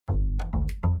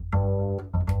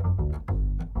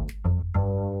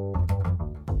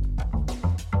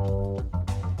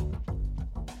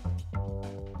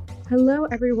Hello,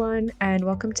 everyone, and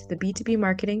welcome to the B2B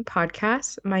Marketing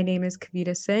Podcast. My name is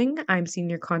Kavita Singh. I'm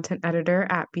Senior Content Editor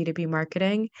at B2B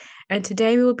Marketing, and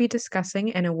today we will be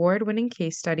discussing an award-winning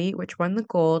case study which won the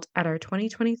gold at our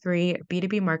 2023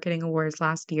 B2B Marketing Awards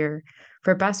last year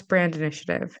for Best Brand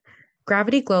Initiative.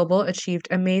 Gravity Global achieved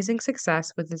amazing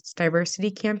success with its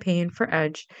diversity campaign for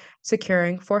Edge,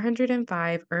 securing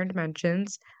 405 earned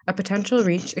mentions, a potential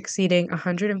reach exceeding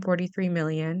 143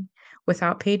 million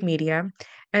without paid media,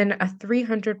 and a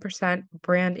 300%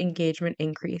 brand engagement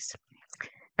increase.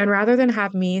 And rather than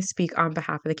have me speak on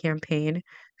behalf of the campaign,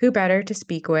 who better to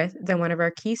speak with than one of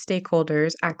our key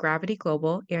stakeholders at Gravity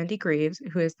Global, Andy Greaves,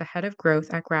 who is the head of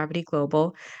growth at Gravity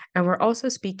Global. And we're also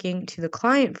speaking to the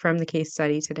client from the case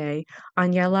study today,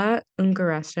 Aniela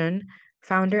Ungaresan,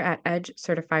 founder at Edge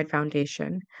Certified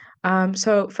Foundation.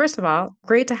 So, first of all,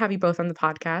 great to have you both on the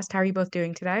podcast. How are you both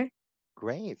doing today?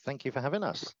 Great. Thank you for having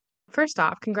us. First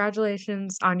off,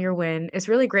 congratulations on your win. It's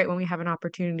really great when we have an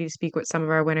opportunity to speak with some of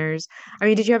our winners. I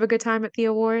mean, did you have a good time at the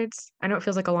awards? I know it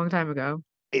feels like a long time ago.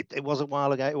 It was a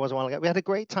while ago. It was a while ago. We had a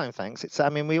great time, thanks.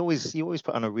 You always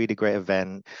put on a really great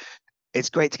event. It's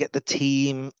great to get the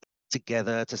team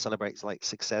together to celebrate like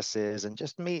successes and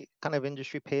just meet kind of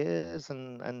industry peers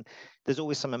and there's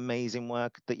always some amazing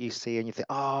work that you see and you think,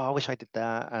 oh, I wish I did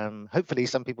that. Hopefully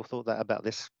some people thought that about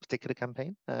this particular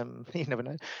campaign. You never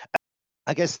know.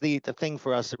 I guess the thing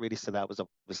for us that really stood out was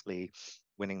obviously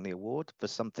winning the award for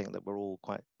something that we're all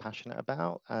quite passionate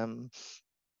about.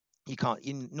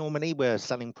 Normally we're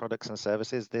selling products and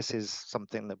services. This is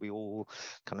something that we all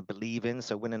kind of believe in.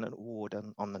 So winning an award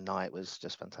on the night was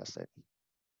just fantastic.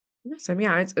 Awesome.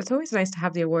 Yeah, it's always nice to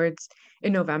have the awards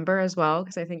in November as well,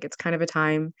 because I think it's kind of a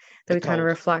time that The we kind of cold.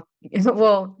 reflect.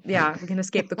 Well, yeah, we can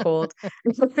escape the cold.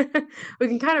 We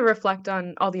can kind of reflect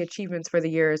on all the achievements for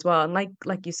the year as well. And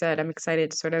like you said, I'm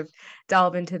excited to sort of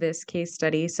delve into this case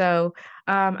study. So,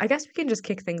 I guess we can just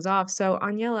kick things off. So,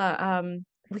 Aniela,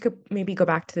 we could maybe go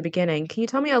back to the beginning. Can you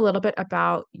tell me a little bit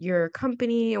about your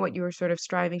company and what you were sort of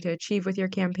striving to achieve with your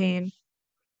campaign?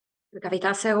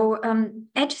 Kavita.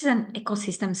 Edge is an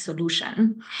ecosystem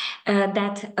solution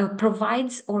that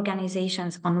provides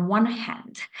organizations, on one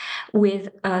hand, with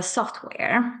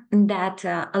software that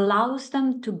allows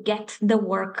them to get the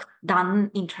work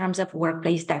done in terms of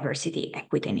workplace diversity,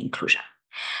 equity, and inclusion.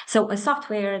 So a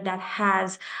software that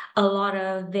has a lot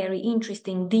of very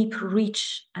interesting, deep,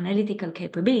 rich analytical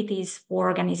capabilities for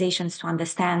organizations to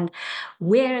understand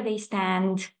where they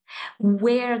stand,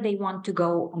 where they want to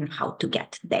go, and how to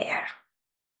get there.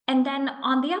 And then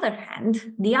on the other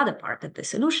hand, the other part of the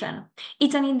solution,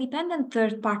 it's an independent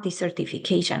third-party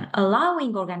certification,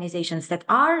 allowing organizations that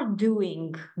are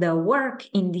doing the work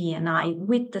in D&I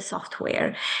with the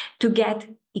software to get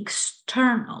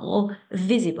external,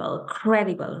 visible,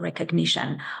 credible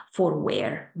recognition for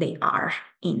where they are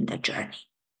in the journey.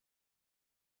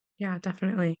 Yeah,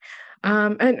 definitely.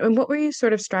 And what were you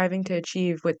sort of striving to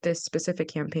achieve with this specific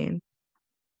campaign?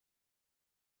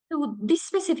 So this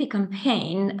specific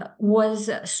campaign was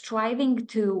striving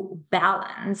to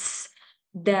balance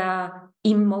the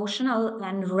emotional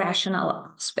and rational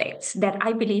aspects that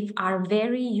I believe are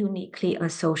very uniquely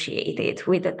associated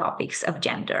with the topics of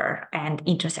gender and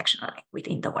intersectional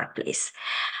equity in the workplace.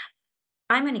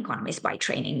 I'm an economist by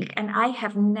training, and I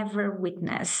have never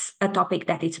witnessed a topic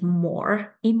that is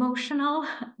more emotional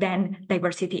than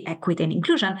diversity, equity, and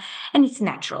inclusion. And it's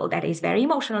natural that it's very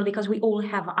emotional because we all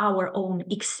have our own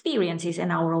experiences and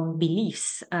our own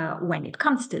beliefs when it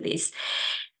comes to this.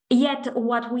 Yet,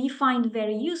 what we find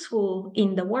very useful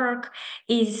in the work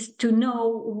is to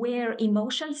know where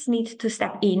emotions need to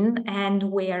step in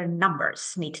and where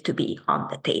numbers need to be on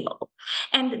the table.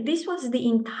 And this was the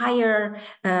entire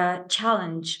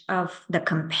challenge of the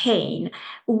campaign.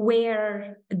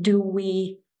 Where do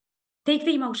we take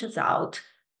the emotions out,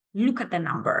 look at the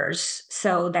numbers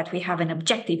so that we have an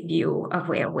objective view of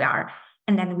where we are,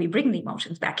 and then we bring the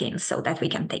emotions back in so that we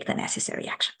can take the necessary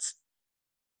actions?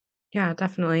 Yeah,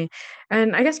 definitely.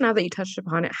 And I guess now that you touched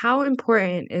upon it, how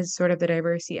important is sort of the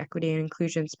diversity, equity, and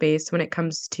inclusion space when it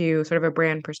comes to sort of a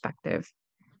brand perspective?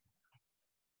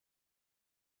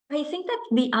 I think that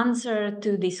the answer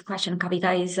to this question,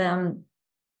 Kavita, is an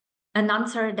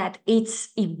answer that it's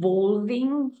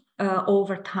evolving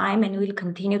over time and will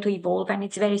continue to evolve, and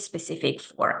it's very specific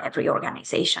for every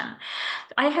organization.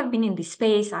 I have been in this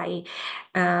space. I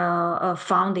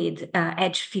founded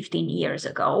Edge 15 years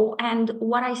ago, and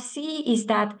what I see is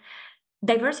that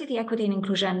diversity, equity, and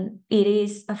inclusion, it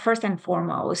is first and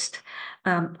foremost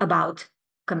about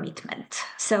commitment.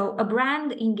 So a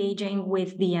brand engaging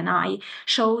with D&I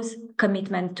shows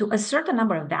commitment to a certain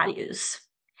number of values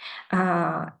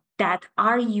that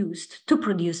are used to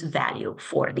produce value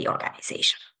for the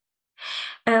organization.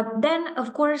 Then,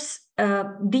 of course,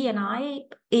 D&I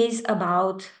is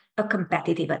about a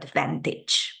competitive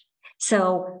advantage.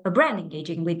 So a brand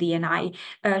engaging with D&I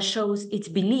shows its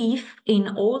belief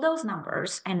in all those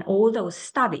numbers and all those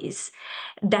studies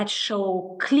that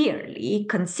show clearly,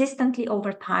 consistently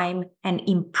over time, an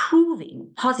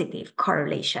improving positive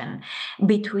correlation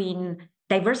between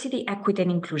diversity, equity,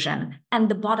 and inclusion and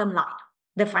the bottom line,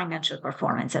 the financial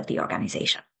performance of the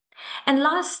organization. And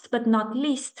last but not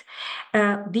least,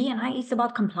 D&I is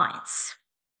about compliance.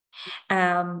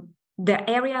 The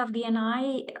area of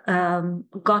D&I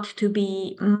got to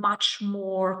be much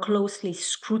more closely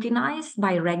scrutinized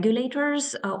by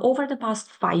regulators over the past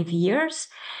 5 years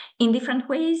in different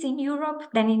ways in Europe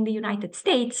than in the United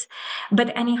States.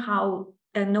 But anyhow,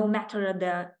 no matter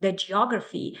the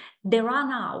geography, there are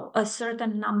now a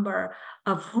certain number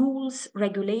of rules,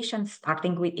 regulations,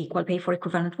 starting with equal pay for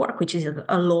equivalent work, which is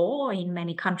a law in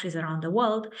many countries around the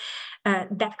world,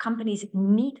 that companies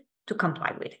need to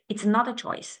comply with. It's not a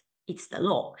choice, it's the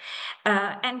law.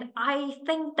 And I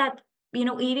think that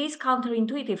it is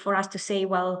counterintuitive for us to say,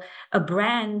 well, a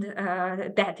brand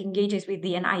that engages with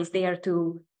D&I is there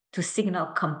to signal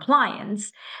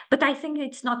compliance. But I think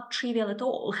it's not trivial at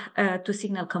all to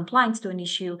signal compliance to an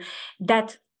issue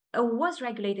that was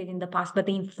regulated in the past, but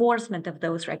the enforcement of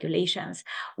those regulations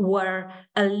were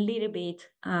a little bit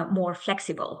more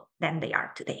flexible than they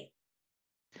are today.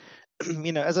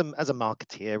 As a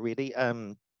marketeer, really,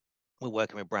 we're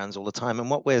working with brands all the time, and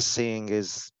what we're seeing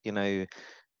is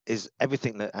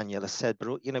everything that Aniela said,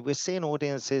 but we're seeing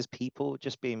audiences, people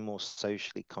just being more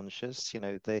socially conscious.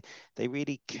 They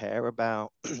really care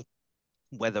about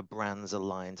whether brands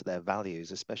align to their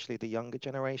values, especially the younger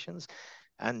generations.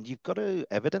 And you've got to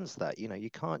evidence that.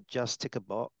 You can't just tick a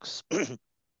box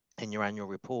in your annual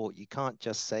report. You can't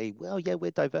just say, well, yeah, we're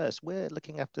diverse, we're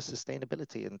looking after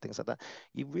sustainability and things like that.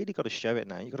 You've really got to show it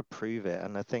now. You've got to prove it.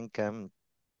 And I think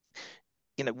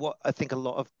what I think a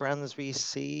lot of brands we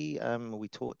see, we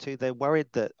talk to, they're worried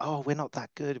that, oh, we're not that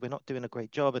good, we're not doing a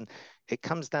great job. And it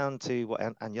comes down to what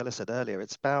Aniela said earlier.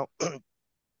 It's about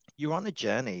you're on a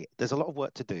journey. There's a lot of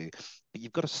work to do, but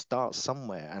you've got to start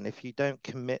somewhere. And if you don't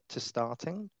commit to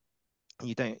starting,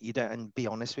 you don't and be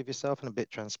honest with yourself and a bit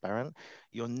transparent,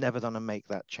 you're never going to make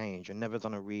that change. You're never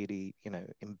going to really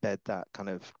embed that kind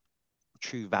of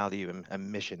true value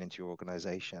and mission into your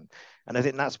organization. And I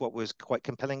think that's what was quite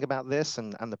compelling about this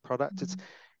and the product. Mm-hmm.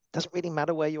 It doesn't really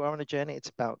matter where you are on a journey. It's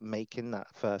about making that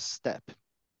first step.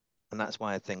 And that's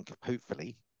why I think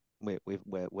hopefully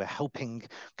we're helping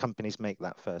companies make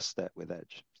that first step with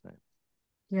Edge. So.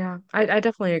 Yeah, I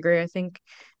definitely agree. I think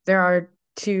there are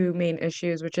two main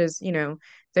issues, which is,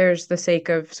 there's the sake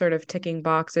of sort of ticking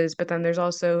boxes, but then there's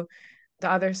also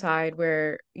the other side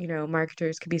where,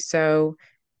 marketers could be so,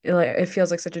 it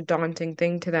feels like such a daunting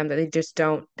thing to them that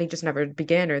they just never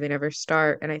begin or they never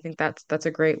start. And I think that's a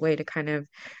great way to kind of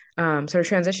sort of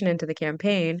transition into the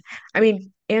campaign. I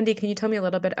mean, Andy, can you tell me a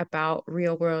little bit about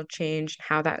real world change,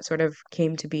 how that sort of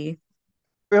came to be?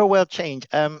 Real world change.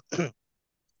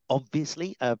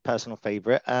 Obviously a personal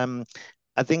favorite.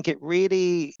 I think it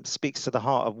really speaks to the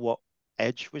heart of what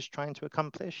Edge was trying to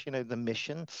accomplish, the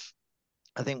mission.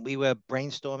 I think we were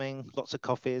brainstorming, lots of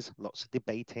coffees, lots of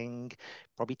debating,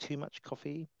 probably too much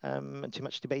coffee and too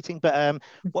much debating. But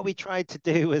what we tried to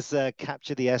do was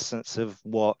capture the essence of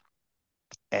what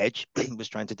Edge was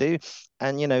trying to do,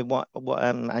 and what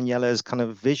Aniela's kind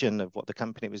of vision of what the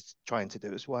company was trying to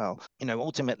do as well.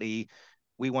 Ultimately,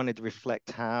 we wanted to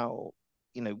reflect how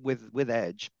with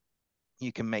Edge,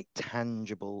 you can make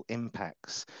tangible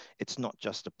impacts. It's not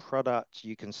just a product.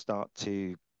 You can start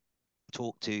to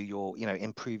talk to your,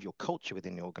 improve your culture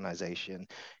within the organization.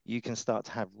 You can start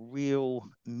to have real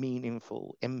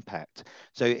meaningful impact.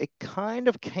 So it kind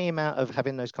of came out of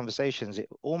having those conversations, it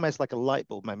almost like a light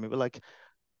bulb moment. We're like,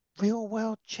 real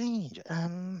world change. I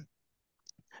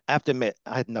have to admit,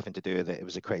 I had nothing to do with it. It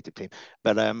was a creative team.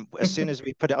 But as soon as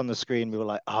we put it on the screen, we were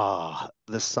like,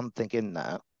 there's something in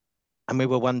that. And we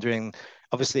were wondering,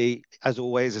 obviously, as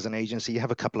always, as an agency, you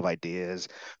have a couple of ideas.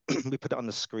 We put it on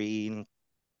the screen.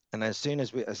 And as soon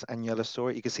as Aniela saw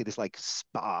it, you could see this like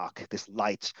spark, this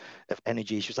light of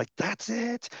energy. She was like, that's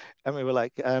it. And we were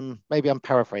like, maybe I'm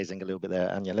paraphrasing a little bit there,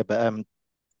 Aniela, but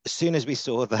as soon as we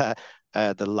saw that,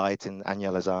 the light in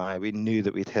Aniela's eye, we knew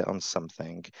that we'd hit on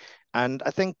something. And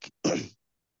I think,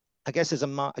 I guess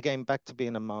again, back to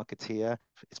being a marketeer,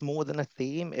 it's more than a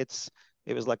theme. It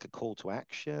was like a call to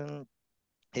action.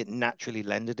 It naturally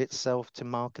lended itself to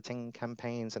marketing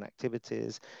campaigns and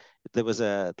activities. There was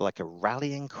like a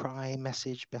rallying cry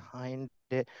message behind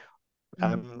it.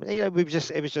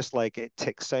 it was just like it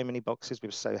ticked so many boxes. We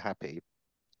were so happy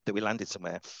that we landed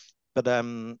somewhere. But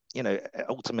it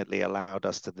ultimately allowed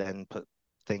us to then put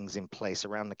things in place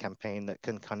around the campaign that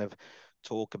can kind of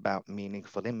talk about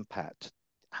meaningful impact,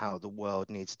 how the world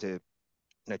needs to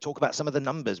talk about some of the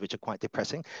numbers, which are quite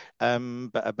depressing,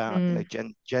 but about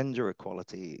gender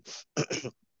equality,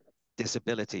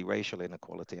 disability, racial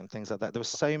inequality, and things like that. There were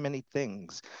so many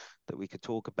things that we could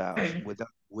talk about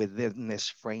within this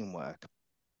framework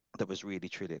that was really,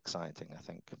 truly exciting, I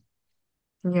think.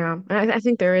 Yeah, and I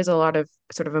think there is a lot of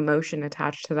sort of emotion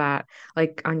attached to that,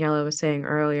 like Agnella was saying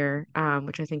earlier,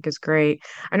 which I think is great.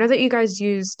 I know that you guys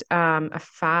used a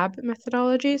FAB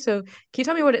methodology, so can you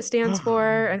tell me what it stands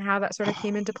for and how that sort of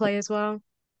came into play as well?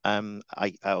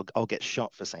 I'll get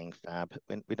shot for saying fab.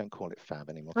 We don't call it fab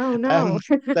anymore. Oh no.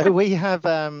 So we have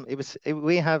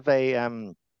we have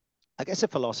a I guess a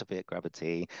philosophy at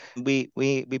Gravity. We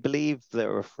believe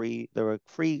there are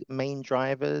three main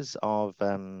drivers of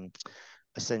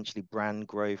essentially brand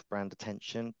growth, brand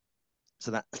attention.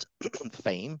 So that's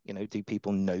fame, do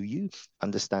people know you,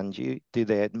 understand you? Do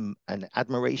they an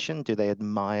admiration? Do they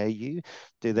admire you?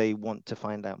 Do they want to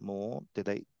find out more? Do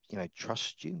they,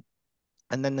 trust you?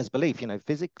 And then there's belief,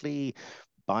 physically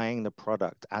buying the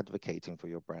product, advocating for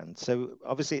your brand. So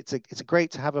obviously it's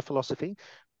great to have a philosophy,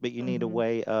 but you need a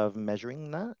way of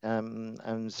measuring that.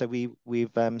 And so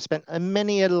we've spent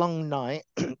many a long night,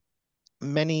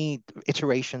 many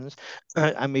iterations,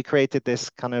 and we created this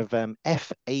kind of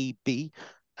FAB.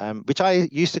 Which I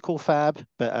used to call Fab,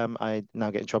 but I now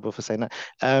get in trouble for saying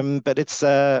that. But it's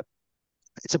a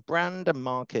brand and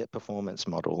market performance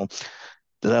model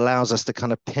that allows us to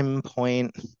kind of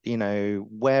pinpoint,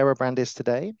 where a brand is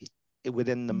today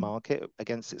within the market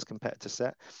against its competitor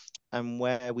set, and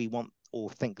where we want or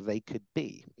think they could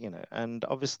be, And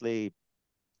obviously,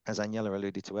 as Agnella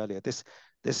alluded to earlier, this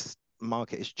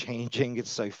market is changing. It's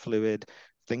so fluid.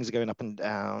 Things are going up and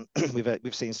down.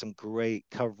 We've seen some great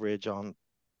coverage on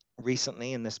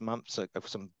recently in this month, so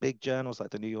some big journals like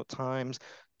the New York Times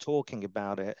talking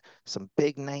about it, some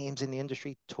big names in the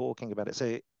industry talking about it.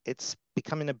 So it's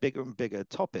becoming a bigger and bigger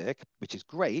topic, which is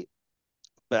great.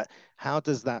 But how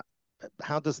does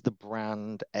the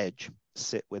brand edge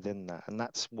sit within that? And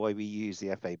that's why we use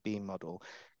the FAB model,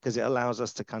 because it allows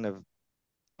us to kind of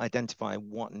identify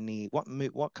what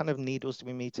kind of needles do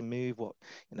we need to move,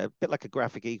 a bit like a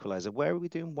graphic equalizer. Where are we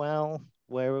doing well?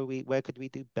 Where could we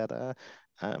do better?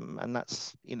 And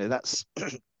that's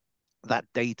that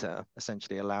data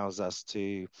essentially allows us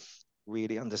to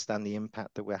really understand the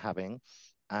impact that we're having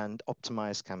and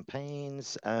optimize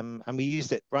campaigns. And we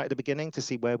used it right at the beginning to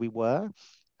see where we were.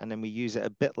 And then we use it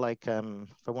a bit like,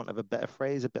 for want of a better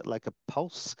phrase, a bit like a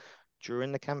pulse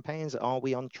during the campaigns. Are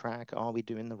we on track? Are we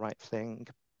doing the right thing?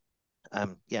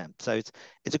 Yeah, so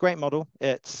it's a great model.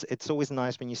 It's always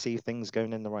nice when you see things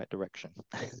going in the right direction,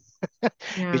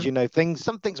 because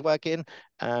something's working.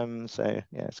 So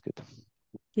yeah, it's good.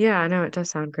 Yeah, I know it does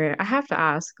sound great. I have to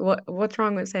ask, what's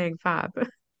wrong with saying fab?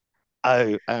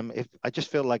 Oh, if I just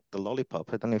feel like the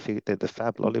lollipop. I don't know if you did the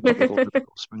Fab lollipop with all the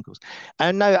little sprinkles.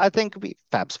 And no, I think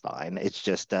Fab's fine. It's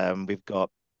just we've got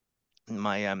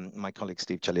my colleague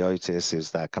Steve Chaliotis,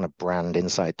 who's that kind of brand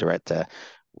insight director.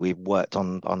 We've worked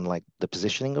on like the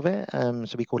positioning of it,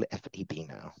 so we call it FAB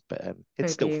now, but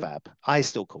it's still Fab. I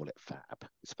still call it Fab.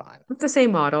 It's fine. It's the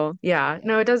same model. Yeah.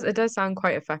 No, it does sound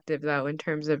quite effective though in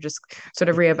terms of just sort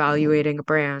of reevaluating a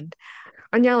brand.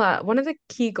 Agnella, one of the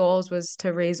key goals was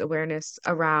to raise awareness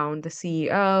around the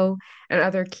CEO and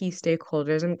other key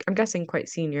stakeholders. I'm guessing quite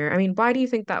senior. I mean, why do you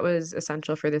think that was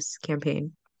essential for this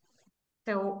campaign?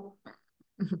 So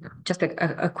just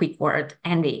a quick word,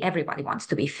 Andy, everybody wants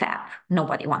to be FAB.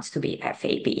 Nobody wants to be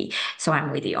FAB. So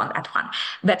I'm with you on that one.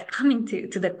 But coming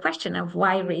to the question of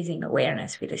why raising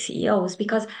awareness with the CEOs,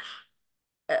 because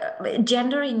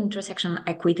gender intersection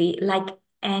equity, like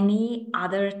any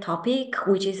other topic,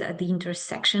 which is at the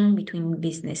intersection between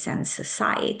business and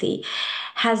society,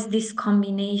 has this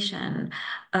combination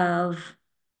of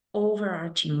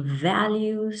overarching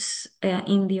values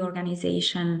in the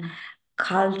organization,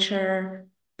 culture,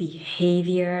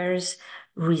 behaviors,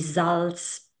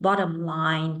 results, bottom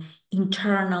line,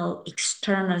 internal,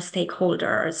 external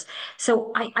stakeholders.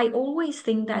 So I always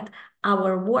think that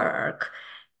our work,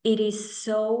 it is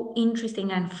so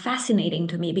interesting and fascinating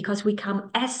to me because we come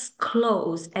as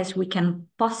close as we can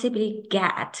possibly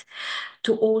get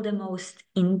to all the most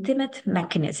intimate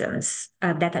mechanisms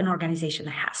that an organization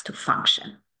has to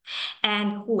function.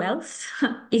 And who else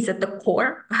is at the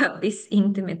core of this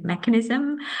intimate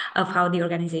mechanism of how the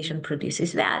organization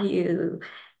produces value,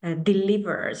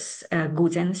 delivers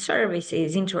goods and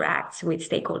services, interacts with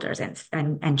stakeholders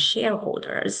and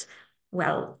shareholders,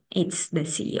 well, it's the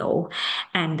CEO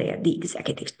and the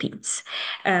executive teams.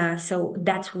 So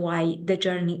that's why the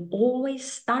journey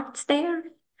always starts there.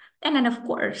 And then, of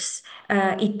course,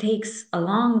 it takes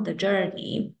along the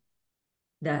journey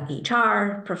the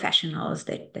HR professionals,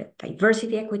 the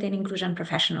diversity, equity, and inclusion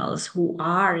professionals who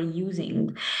are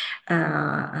using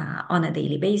on a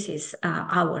daily basis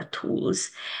our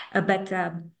tools. But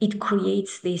it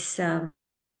creates this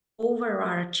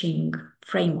overarching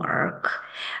framework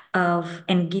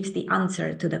and gives the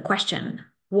answer to the question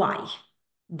why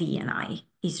D&I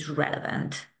is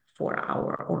relevant for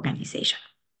our organization.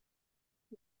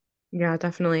 Yeah,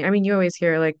 definitely. I mean, you always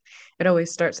hear like it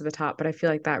always starts at the top, but I feel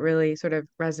like that really sort of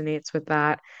resonates with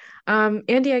that.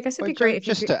 Andy, I guess it'd Well, be great if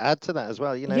you just could. to add to that as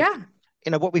well, Yeah.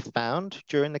 what we found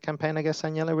during the campaign, I guess,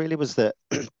 Daniela, really was that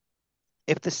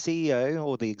if the CEO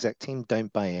or the exec team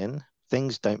don't buy in,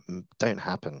 things don't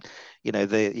happen. You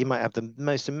might have the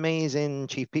most amazing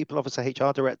chief people officer,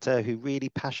 HR director who really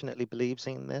passionately believes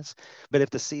in this, but if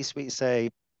the C-suite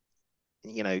say,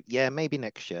 yeah, maybe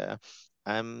next year,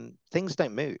 things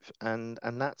don't move, and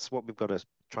that's what we've got to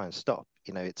try and stop.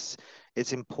 It's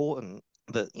important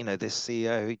that this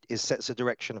CEO sets a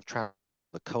direction of travel,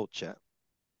 the culture,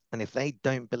 and if they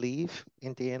don't believe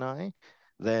in D&I,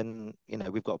 then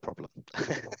we've got a problem.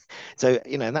 So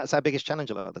and that's our biggest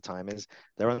challenge a lot of the time is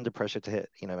they're under pressure to hit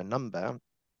a number,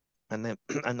 and then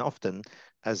and often,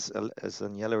 as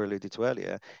Daniela alluded to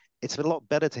earlier, it's a lot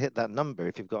better to hit that number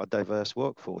if you've got a diverse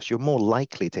workforce. You're more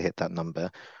likely to hit that number,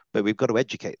 but we've got to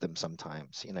educate them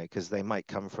sometimes, because they might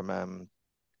come from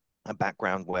a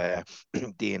background where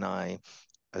D&I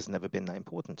has never been that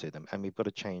important to them, and we've got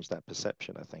to change that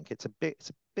perception. I think it's a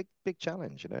big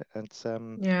challenge,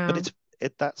 and Yeah. but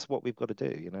that's what we've got to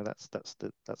do. That's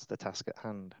the task at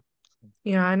hand.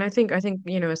 Yeah, and I think,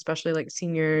 especially like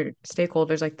senior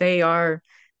stakeholders, like they are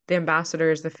the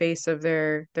ambassadors, the face of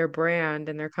their brand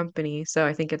and their company. So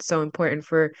I think it's so important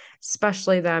for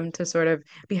especially them to sort of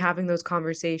be having those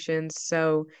conversations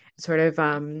so it sort of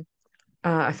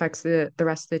affects the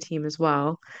rest of the team as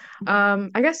well.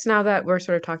 I guess now that we're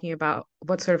sort of talking about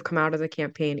what sort of come out of the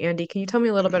campaign, Andy, can you tell me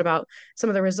a little bit about some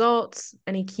of the results,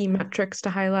 any key metrics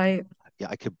to highlight? Yeah,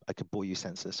 I could bore you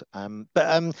senseless.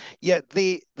 But yeah,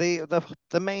 the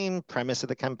main premise of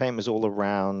the campaign was all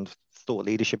around thought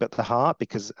leadership at the heart,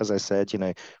 because as I said,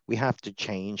 we have to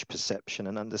change perception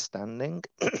and understanding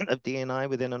of D&I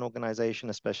within an organization,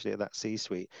 especially at that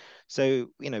C-suite. So,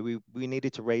 we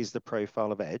needed to raise the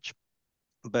profile of Edge.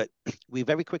 But we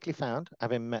very quickly found,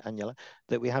 having met Agnella,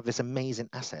 that we have this amazing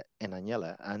asset in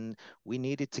Agnella, and we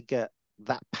needed to get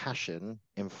that passion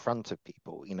in front of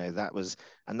people.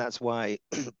 That's why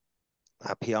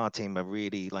our PR team are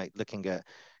really like looking at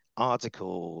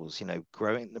articles,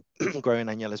 growing growing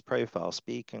Agnella's profile,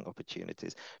 speaking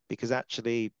opportunities, because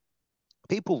actually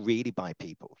people really buy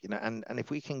people, and if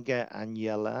we can get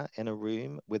Agnella in a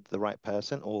room with the right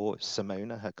person, or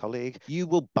Simona, her colleague, you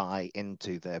will buy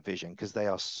into their vision because they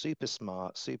are super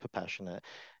smart, super passionate.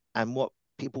 And what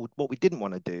we didn't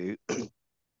want to do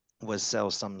was sell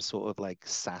some sort of like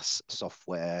SaaS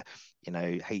software,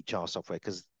 HR software,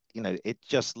 because it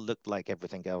just looked like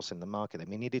everything else in the market. And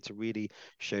we needed to really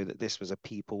show that this was a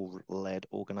people-led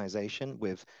organization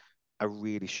with a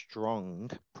really strong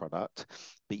product,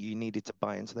 but you needed to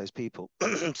buy into those people.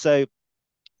 So,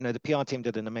 the PR team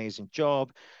did an amazing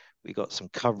job. We got some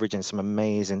coverage and some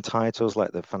amazing titles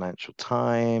like the Financial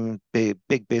Times,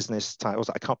 big business titles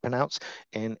I can't pronounce,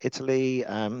 in Italy,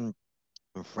 in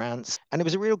France, and it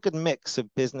was a real good mix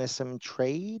of business and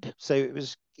trade. So it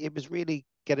was really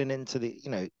getting into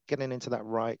that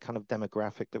right kind of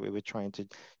demographic that we were trying to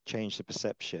change the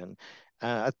perception.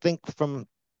 I think from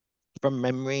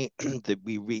memory that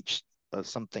we reached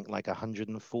something like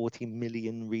 140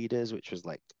 million readers, which was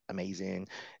like amazing.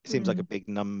 It seems like a big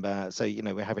number. So,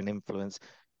 we're having influence.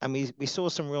 And we saw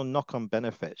some real knock-on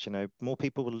benefits. More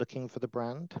people were looking for the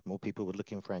brand, more people were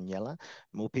looking for Agnella,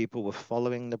 more people were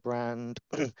following the brand,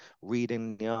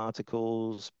 reading the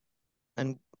articles.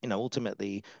 And,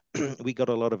 ultimately, we got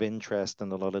a lot of interest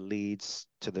and a lot of leads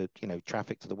to the,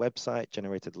 traffic to the website,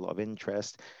 generated a lot of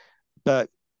interest.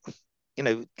 But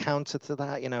counter to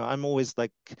that, I'm always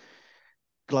like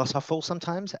glass half full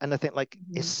sometimes, and I think like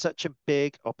it's such a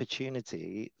big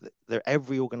opportunity that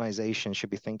every organization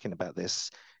should be thinking about this.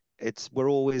 We're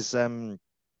always I'm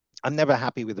never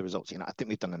happy with the results. I think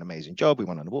we've done an amazing job. We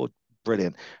won an award,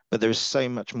 brilliant, but there's so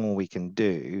much more we can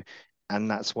do, and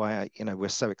that's why we're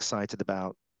so excited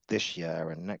about this year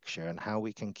and next year and how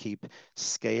we can keep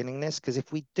scaling this. Because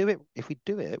if we do it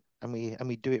and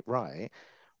we do it right,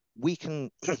 we can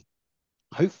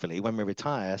hopefully, when we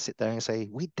retire, sit there and say,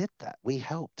 we did that. We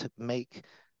helped to make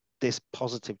this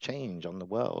positive change on the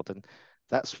world. And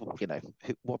that's,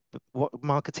 what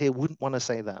marketeer wouldn't want to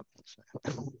say that?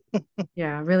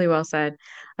 Yeah, really well said.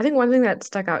 I think one thing that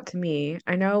stuck out to me,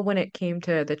 I know when it came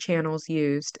to the channels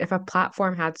used, if a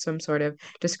platform had some sort of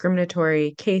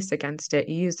discriminatory case against it,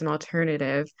 you used an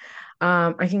alternative.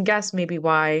 I can guess maybe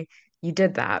why you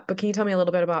did that, but can you tell me a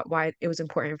little bit about why it was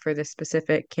important for this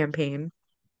specific campaign?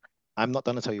 I'm not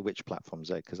going to tell you which platforms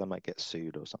though, because I might get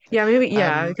sued or something. Yeah, maybe,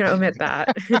 yeah, you Um, can omit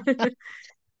that.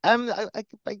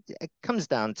 it comes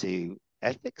down to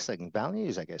ethics and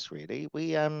values, I guess, really.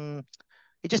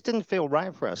 It just didn't feel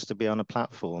right for us to be on a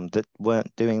platform that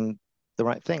weren't doing the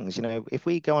right things. If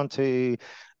we go onto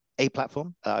a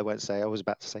platform, I won't say, I was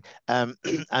about to say,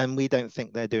 and we don't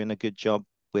think they're doing a good job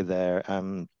with their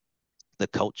the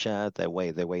culture, the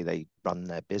way they run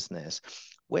their business,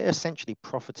 we're essentially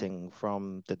profiting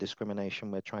from the discrimination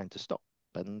we're trying to stop.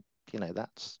 And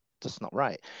that's just not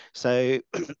right. So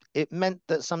it meant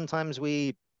that sometimes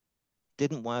we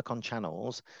didn't work on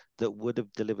channels that would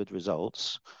have delivered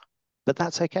results, but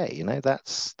that's okay.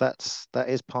 That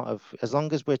is part of, as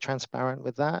long as we're transparent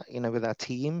with that, with our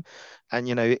team, and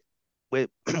we're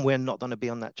we're not going to be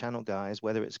on that channel, guys,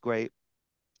 whether it's great,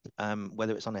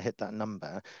 whether it's on a hit that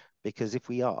number, because if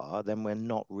we are, then we're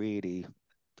not really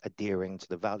adhering to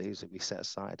the values that we set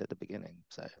aside at the beginning.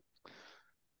 So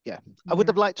yeah, I would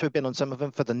Yeah, have liked to have been on some of them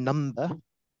for the number,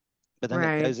 but then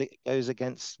right. it goes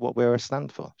against what we're a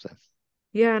stand for. So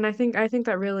Yeah, and I think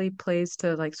that really plays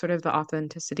to like sort of the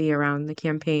authenticity around the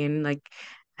campaign, like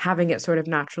having it sort of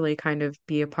naturally kind of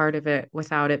be a part of it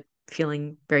without it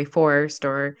feeling very forced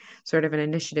or sort of an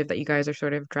initiative that you guys are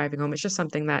sort of driving home. It's just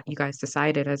something that you guys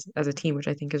decided as a team, which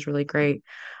I think is really great.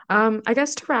 I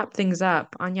guess to wrap things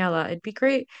up, Aniela, it'd be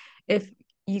great if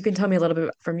you can tell me a little bit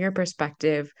from your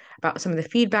perspective about some of the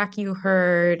feedback you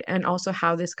heard and also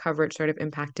how this coverage sort of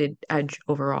impacted Edge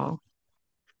overall.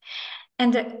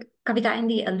 And Kavita,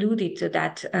 Andy alluded to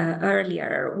that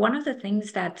earlier. One of the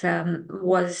things that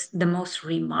was the most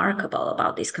remarkable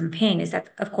about this campaign is that,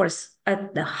 of course,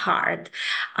 at the heart,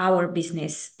 our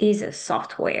business is a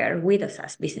software with a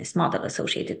SaaS business model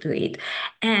associated to it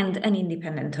and an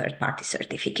independent third-party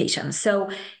certification. So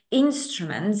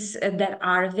instruments that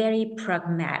are very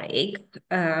pragmatic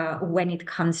when it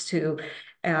comes to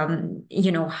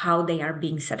how they are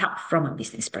being set up from a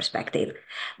business perspective.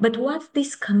 But what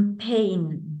this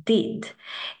campaign did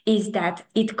is that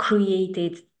it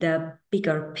created the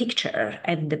bigger picture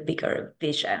and the bigger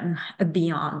vision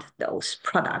beyond those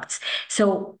products.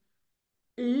 So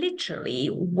literally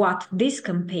what this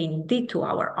campaign did to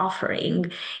our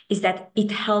offering is that it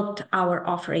helped our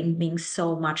offering being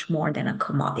so much more than a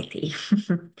commodity.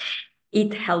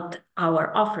 It helped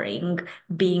our offering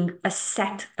being a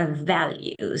set of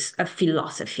values, a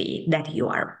philosophy that you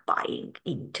are buying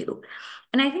into.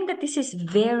 And I think that this is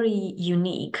very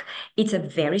unique. It's a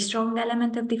very strong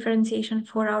element of differentiation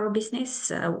for our business.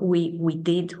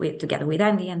 Together with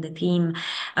Andy and the team,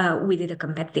 we did a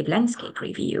competitive landscape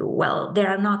review. Well, there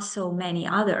are not so many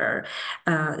other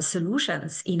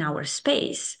solutions in our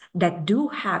space that do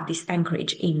have this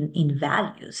anchorage in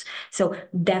values. So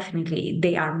definitely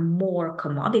they are more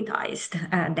commoditized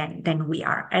than we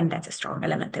are. And that's a strong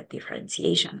element of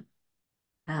differentiation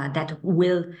that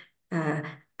will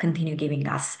continue giving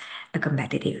us a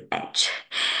competitive edge.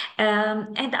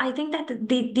 And I think that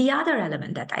the other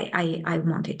element that I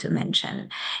wanted to mention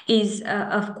is,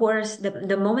 of course,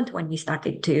 the moment when we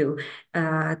started to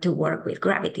work with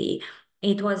Gravity.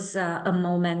 It was a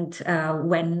moment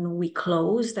when we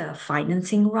closed a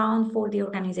financing round for the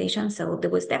organization. So there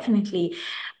was definitely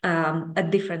a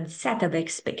different set of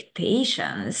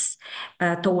expectations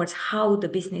towards how the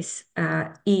business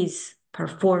is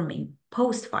performing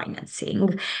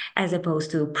post-financing as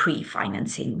opposed to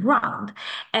pre-financing round.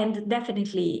 And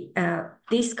definitely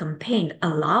this campaign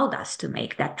allowed us to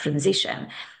make that transition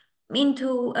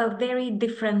into very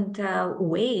different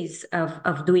ways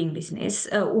of doing business,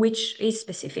 which is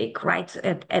specific, right?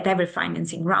 At every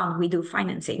financing round, we do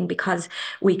financing because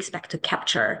we expect to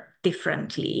capture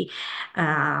differently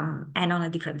and on a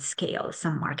different scale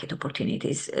some market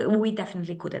opportunities. We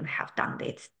definitely couldn't have done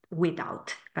this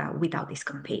without this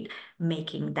campaign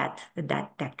making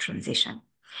that transition.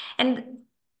 And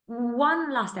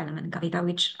one last element, Kavita,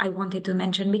 which I wanted to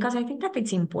mention because I think that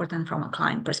it's important from a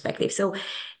client perspective. So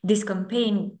this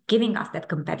campaign giving us that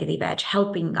competitive edge,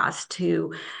 helping us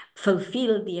to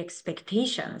fulfill the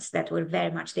expectations that were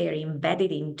very much there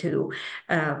embedded into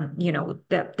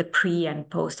the pre and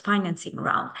post financing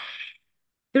round.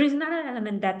 There is another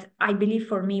element that I believe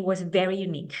for me was very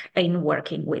unique in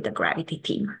working with the Gravity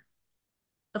team.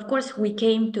 Of course, we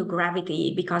came to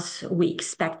Gravity because we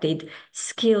expected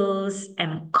skills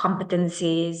and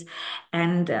competencies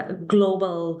and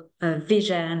global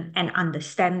vision and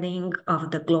understanding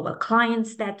of the global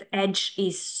clients that Edge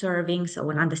is serving. So,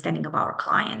 an understanding of our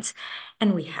clients.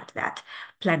 And we had that,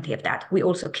 plenty of that. We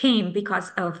also came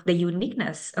because of the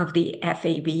uniqueness of the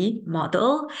FAB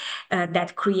model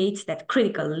that creates that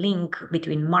critical link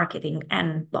between marketing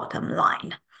and bottom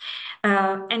line.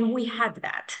 And we had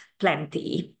that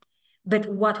plenty. But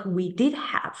what we did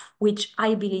have, which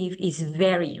I believe is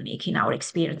very unique in our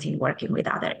experience in working with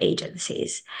other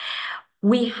agencies,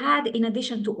 we had, in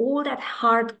addition to all that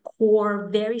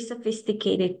hardcore, very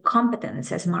sophisticated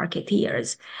competence as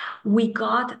marketeers, we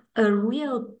got a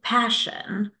real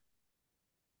passion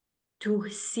to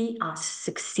see us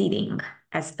succeeding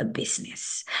as a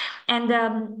business. And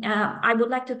I would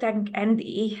like to thank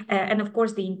Andy and, of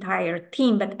course, the entire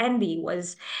team. But Andy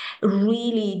was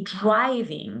really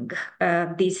driving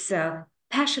this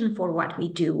passion for what we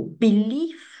do,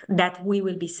 belief that we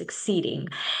will be succeeding.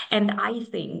 And I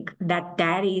think that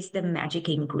that is the magic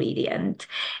ingredient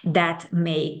that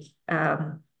make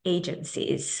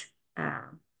agencies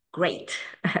great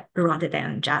rather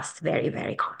than just very,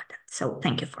 very competent. So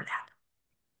thank you for that.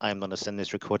 I'm going to send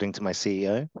this recording to my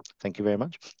CEO. Thank you very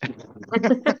much.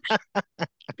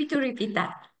 Happy to repeat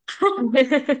that.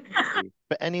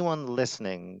 For anyone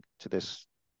listening to this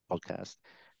podcast,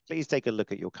 please take a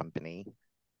look at your company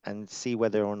and see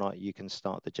whether or not you can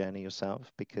start the journey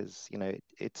yourself, because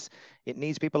it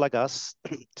needs people like us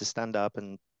to stand up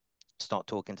and start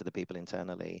talking to the people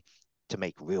internally to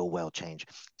make real world change.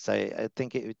 So I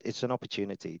think it's an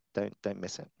opportunity. Don't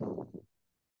miss it.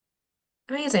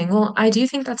 Amazing. Well, I do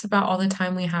think that's about all the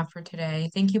time we have for today.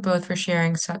 Thank you both for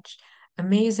sharing such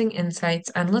amazing insights.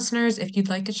 And listeners, if you'd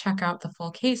like to check out the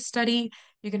full case study,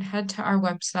 you can head to our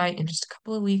website in just a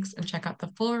couple of weeks and check out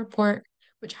the full report,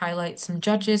 which highlights some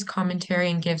judges' commentary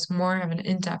and gives more of an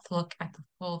in-depth look at the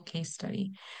full case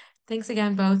study. Thanks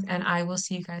again, both, and I will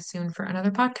see you guys soon for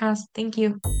another podcast. Thank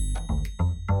you.